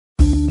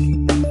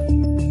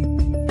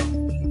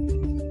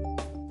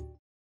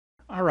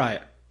All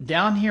right,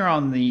 down here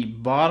on the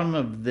bottom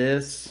of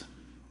this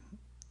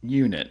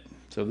unit,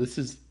 so this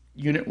is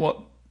unit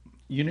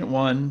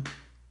one,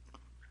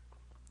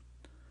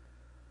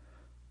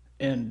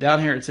 and down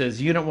here it says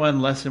unit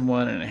one, lesson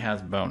one, and it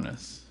has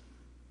bonus.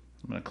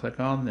 I'm going to click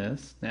on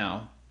this.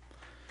 Now,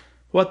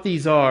 what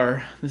these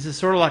are, this is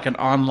sort of like an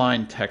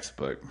online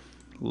textbook.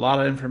 A lot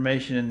of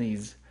information in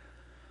these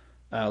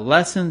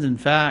lessons. In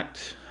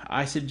fact,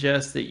 I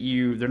suggest that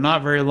they're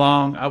not very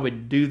long. I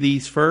would do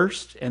these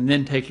first and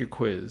then take your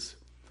quiz.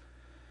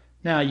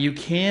 Now, you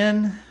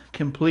can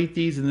complete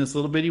these in this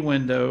little bitty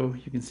window.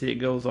 You can see it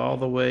goes all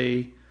the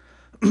way.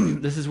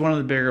 This is one of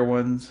the bigger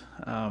ones,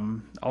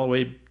 all the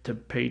way to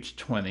page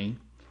 20.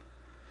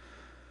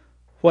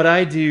 What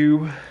I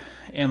do,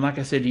 and like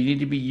I said, you need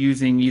to be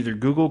using either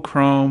Google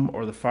Chrome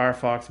or the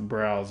Firefox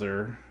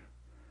browser.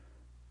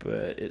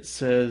 But it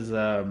says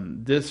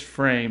this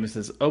frame, it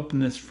says open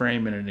this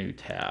frame in a new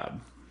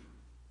tab.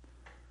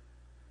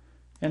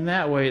 And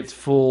that way it's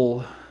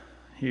full.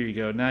 Here you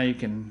go. Now you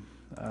can,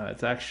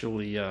 it's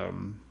actually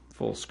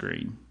full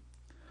screen.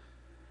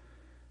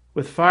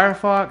 With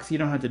Firefox, you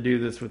don't have to do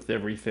this with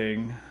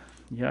everything.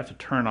 You have to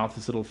turn off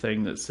this little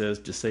thing that says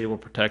disable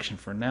protection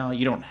for now.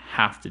 You don't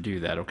have to do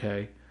that,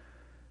 okay?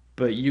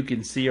 But you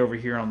can see over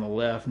here on the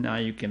left, now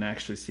you can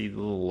actually see the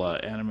little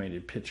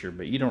animated picture,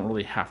 but you don't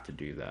really have to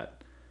do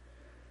that.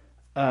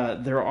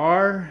 There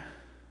are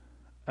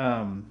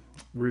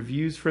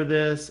reviews for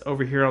this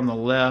over here on the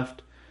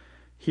left.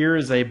 Here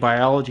is a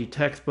biology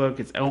textbook.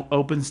 It's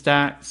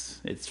OpenStax.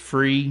 It's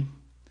free.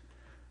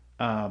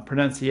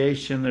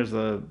 Pronunciation, there's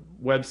a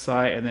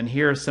website. And then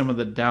here are some of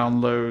the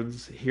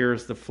downloads.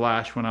 Here's the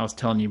Flash one I was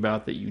telling you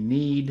about that you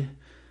need.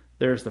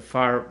 There's the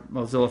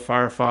Mozilla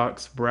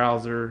Firefox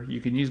browser.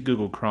 You can use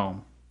Google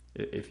Chrome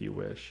if you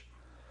wish.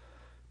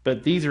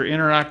 But these are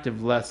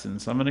interactive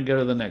lessons. So I'm going to go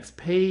to the next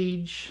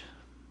page.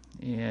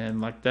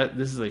 And like that,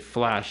 this is a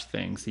Flash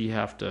thing, so you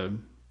have to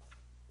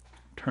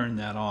turn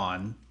that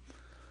on.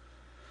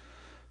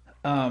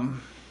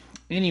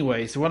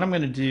 Anyway, so what I'm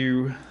going to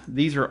do,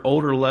 these are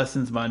older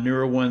lessons, my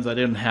newer ones. I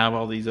didn't have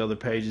all these other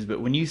pages, but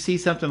when you see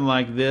something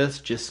like this,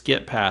 just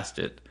skip past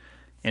it.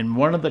 And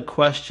one of the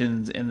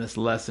questions in this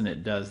lesson,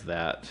 it does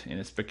that, and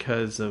it's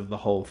because of the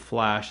whole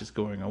Flash is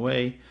going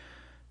away.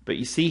 But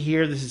you see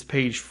here, this is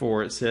page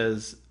 4. It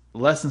says,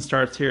 lesson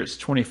starts here. It's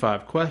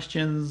 25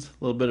 questions,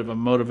 a little bit of a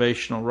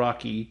motivational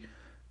Rocky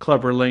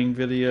Clubber Lang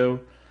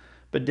video.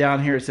 But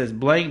down here it says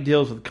blank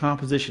deals with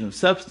composition of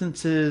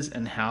substances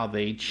and how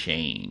they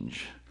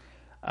change.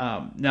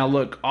 Now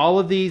look, all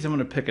of these, I'm going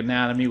to pick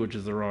anatomy, which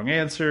is the wrong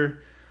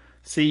answer.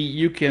 See,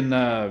 you can,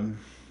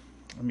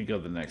 let me go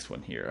to the next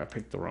one here. I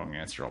picked the wrong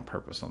answer on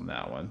purpose on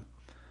that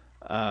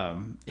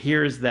one.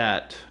 Here's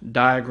that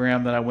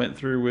diagram that I went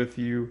through with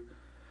you.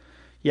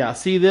 Yeah,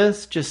 see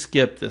this? Just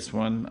skip this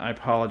one. I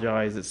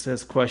apologize. It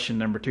says question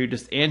number 2.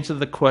 Just answer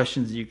the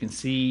questions you can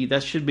see.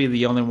 That should be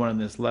the only one in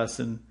this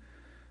lesson.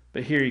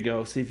 But here you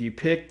go. See, if you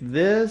pick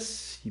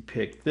this, you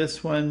pick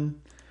this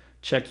one,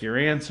 check your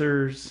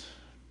answers.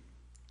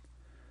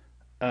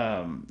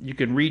 You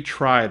can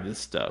retry this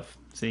stuff.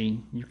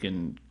 See, you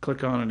can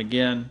click on it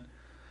again.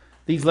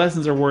 These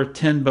lessons are worth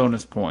 10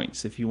 bonus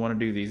points if you want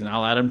to do these, and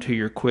I'll add them to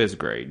your quiz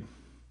grade.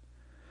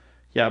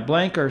 Yeah,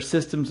 blank are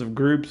systems of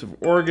groups of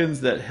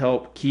organs that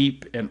help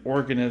keep an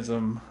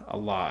organism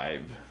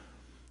alive.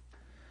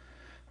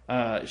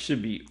 It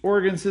should be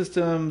organ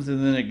systems,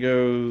 and then it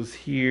goes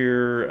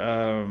here,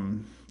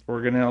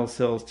 organelle,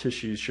 cells,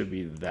 tissues should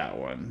be that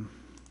one.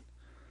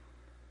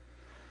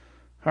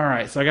 All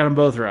right, so I got them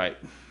both right.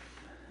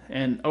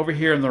 And over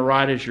here on the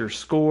right is your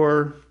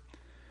score.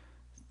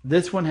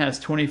 This one has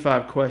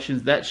 25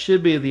 questions. That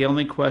should be the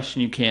only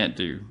question you can't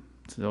do.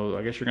 So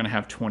I guess you're going to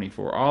have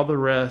 24. All the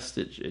rest,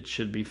 it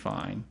should be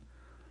fine.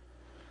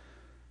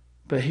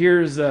 But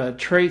here's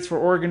traits for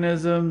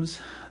organisms.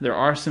 There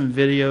are some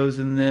videos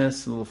in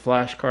this, a little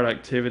flashcard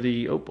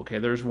activity. Oh, okay,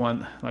 there's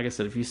one. Like I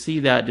said, if you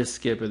see that, just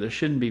skip it. There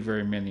shouldn't be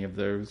very many of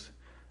those.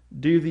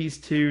 Do these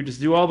two.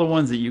 Just do all the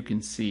ones that you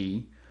can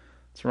see.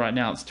 So right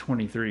now it's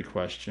 23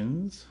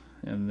 questions.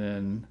 And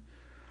then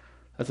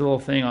that's a little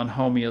thing on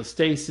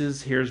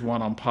homeostasis. Here's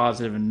one on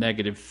positive and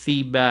negative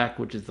feedback,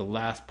 which is the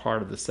last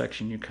part of the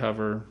section you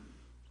cover.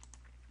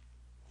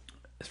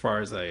 As far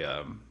as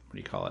a, what do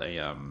you call it,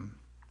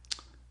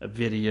 a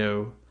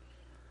video.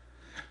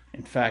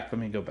 In fact, let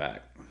me go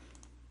back.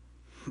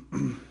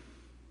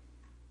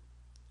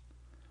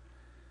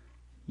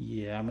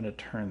 Yeah, I'm going to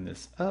turn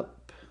this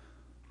up.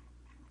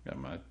 Got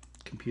my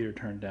computer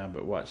turned down,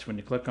 but watch when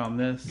you click on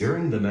this.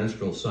 During the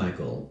menstrual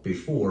cycle,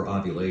 before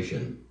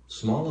ovulation,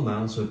 small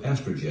amounts of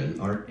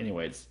estrogen are...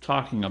 Anyway, it's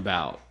talking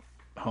about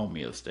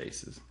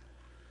homeostasis.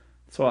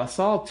 So I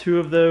saw 2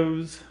 of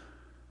those.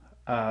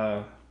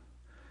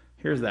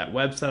 Here's that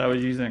website I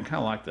was using. I kind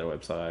of like that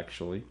website,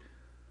 actually.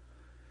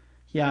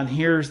 Yeah, and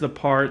here's the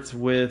parts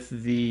with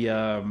the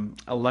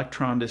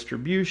electron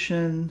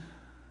distribution.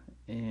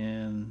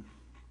 And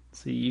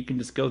see, you can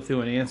just go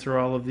through and answer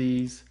all of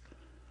these.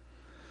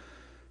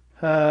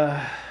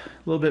 A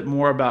little bit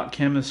more about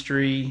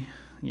chemistry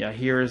Yeah,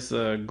 here's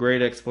a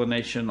great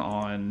explanation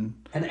on...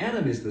 An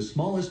atom is the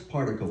smallest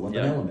particle of an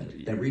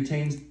element that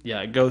retains...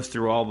 Yeah, it goes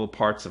through all the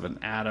parts of an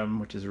atom,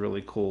 which is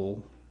really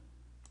cool.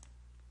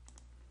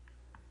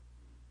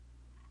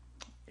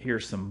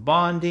 Here's some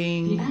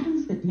bonding. The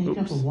atoms that make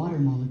up a water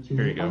molecule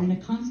Here you go. are in a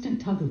constant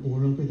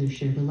tug-of-war over their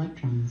shared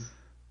electrons.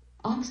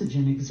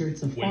 Oxygen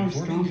exerts a far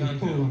stronger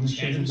pull on the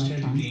shared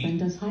electrons than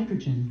does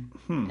hydrogen.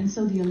 And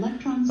so the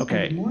electrons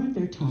spend more of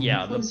their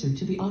time closer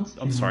to the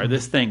oxygen I'm sorry, atom.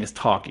 this thing is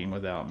talking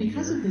without me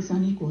Because here. of this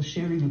unequal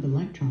sharing of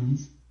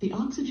electrons, the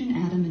oxygen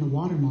atom in a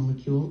water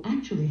molecule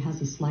actually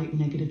has a slight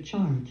negative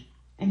charge,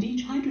 and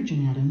each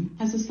hydrogen atom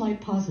has a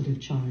slight positive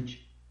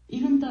charge,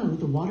 even though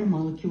the water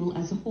molecule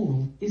as a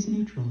whole is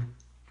neutral.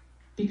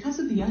 Because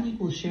of the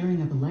unequal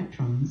sharing of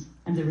electrons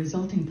and the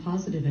resulting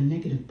positive and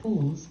negative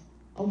poles,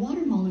 a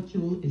water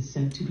molecule is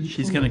said to be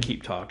She's polar. going to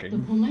keep The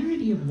talking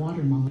polarity of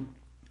water molecules.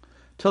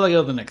 till I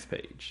go to the next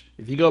page.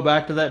 If you go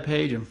back to that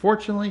page,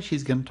 unfortunately,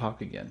 she's going to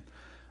talk again.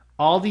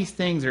 All these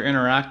things are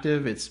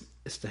interactive.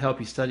 It's to help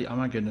you study. Oh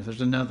my goodness,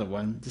 there's another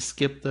one. Just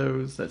skip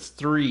those. That's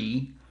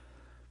 3.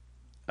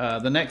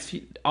 The next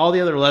few, all the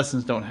other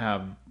lessons don't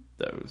have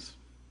those.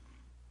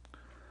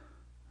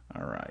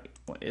 All right.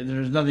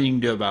 There's nothing you can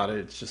do about it.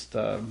 It's just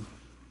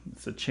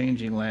it's a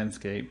changing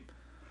landscape.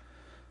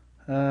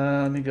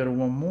 Let me go to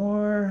one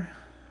more.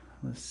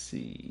 Let's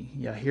see.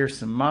 Yeah, here's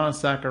some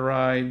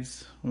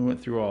monosaccharides. We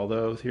went through all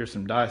those. Here's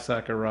some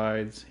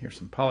disaccharides. Here's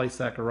some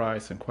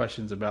polysaccharides. Some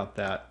questions about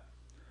that.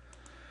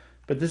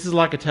 But this is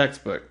like a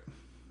textbook.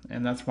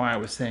 And that's why I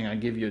was saying I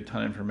give you a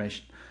ton of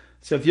information.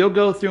 So if you'll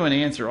go through and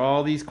answer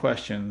all these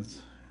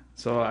questions,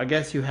 so I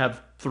guess you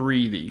have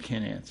 3 that you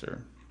can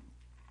answer.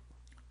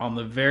 On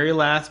the very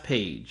last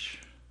page,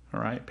 all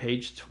right,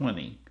 page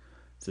 20,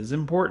 this is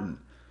important.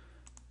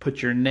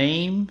 Put your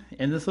name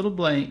in this little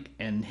blank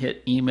and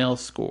hit email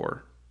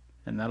score.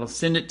 And that'll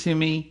send it to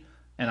me,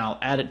 and I'll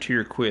add it to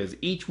your quiz.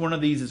 Each one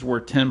of these is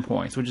worth 10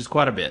 points, which is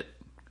quite a bit.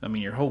 I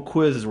mean, your whole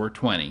quiz is worth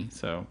 20.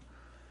 So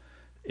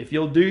if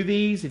you'll do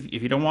these, if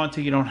you don't want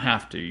to, you don't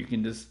have to. You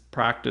can just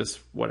practice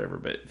whatever.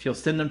 But if you'll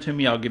send them to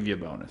me, I'll give you a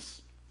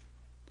bonus.